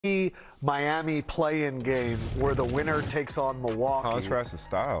Miami play-in game where the winner takes on Milwaukee. Contrast of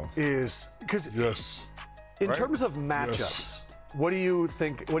styles. Is because in Right? terms of matchups, what do you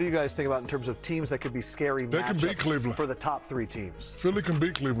think? What do you guys think about in terms of teams that could be scary They can beat matchups Cleveland. for the top three teams? Philly can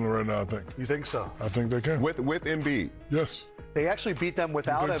beat Cleveland right now, I think. You think so? I think they can. With Embiid. Yes. They actually beat them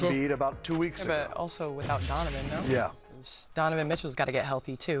without think so? Embiid about 2 weeks ago. But also without Donovan, no? Yeah. Donovan Mitchell's got to get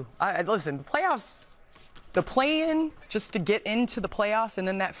healthy too. Listen, the playoffs, the play-in just to get into the playoffs, and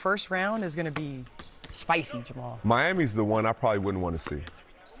then that first round is going to be spicy, Jamal. Miami's the one I probably wouldn't want to see.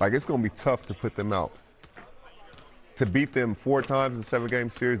 Like, it's going to be tough to put them out. To beat them 4 times in 7-game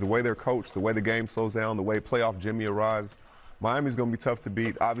series, the way they're coached, the way the game slows down, the way playoff Jimmy arrives, Miami's going to be tough to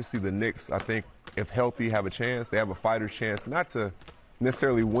beat. Obviously, the Knicks, I think, if healthy, have a chance. They have a fighter's chance, not to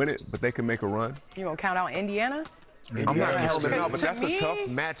necessarily win it, but they can make a run. You gonna count out Indiana? I'm not counting them Because out, but to that's a me, tough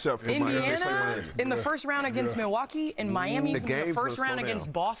matchup for Miami. Indiana in the first round against Milwaukee, and Miami The in the game's first gonna round slow against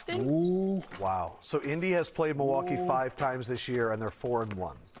down. Boston. Ooh. Wow. So Indy has played Milwaukee 5 times this year, and they're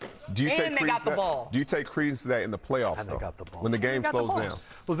 4-1. Do you And take they credence got to the that? ball. Do you take credence to that in the playoffs, And they though? got the ball. When the game got the slows ball. down.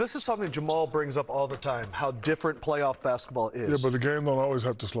 Well, this is something Jamal brings up all the time, how different playoff basketball is. Yeah, but the game don't always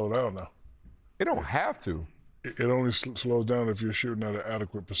have to slow down now. It don't have to. It only slows down if you're shooting at an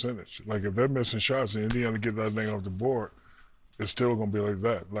adequate percentage. Like, if they're missing shots and Indiana get that thing off the board, it's still going to be like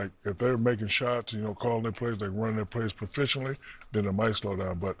that. Like, if they're making shots, calling their plays, like running their plays proficiently, then it might slow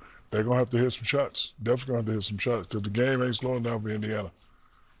down. But they're going to have to hit some shots. Definitely going to have to hit some shots because the game ain't slowing down for Indiana.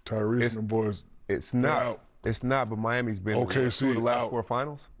 Tyrese and them boys. It's they're not. out. It's not, but Miami's been in OKC 2 of the last out. 4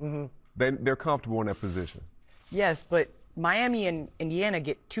 finals. They're comfortable in that position. Yes, but Miami and Indiana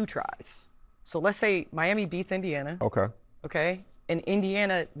get 2 tries. So let's say Miami beats Indiana. Okay. Okay. And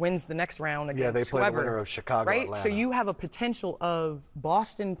Indiana wins the next round against Yeah, they play the whoever, winner of Chicago, right? Atlanta. So you have a potential of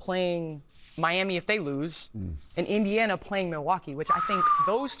Boston playing Miami if they lose, and Indiana playing Milwaukee, which I think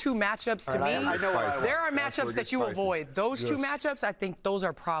those 2 matchups to All right, me, I know what I there are That's where matchups it that gets you spicy. avoid. Those 2 Yes. matchups, I think those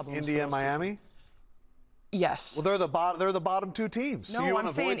are problems. for Indy and those two Miami? teams. Yes. Well, they're the bottom 2 teams. So you No, want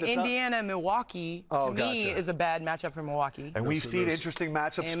I'm to avoid saying the top. Indiana and Milwaukee, Oh, to me, gotcha. is a bad matchup for Milwaukee. And we've Yes, it seen is. interesting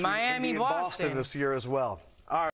matchups And between Miami, Indy and Boston Boston. this year as well.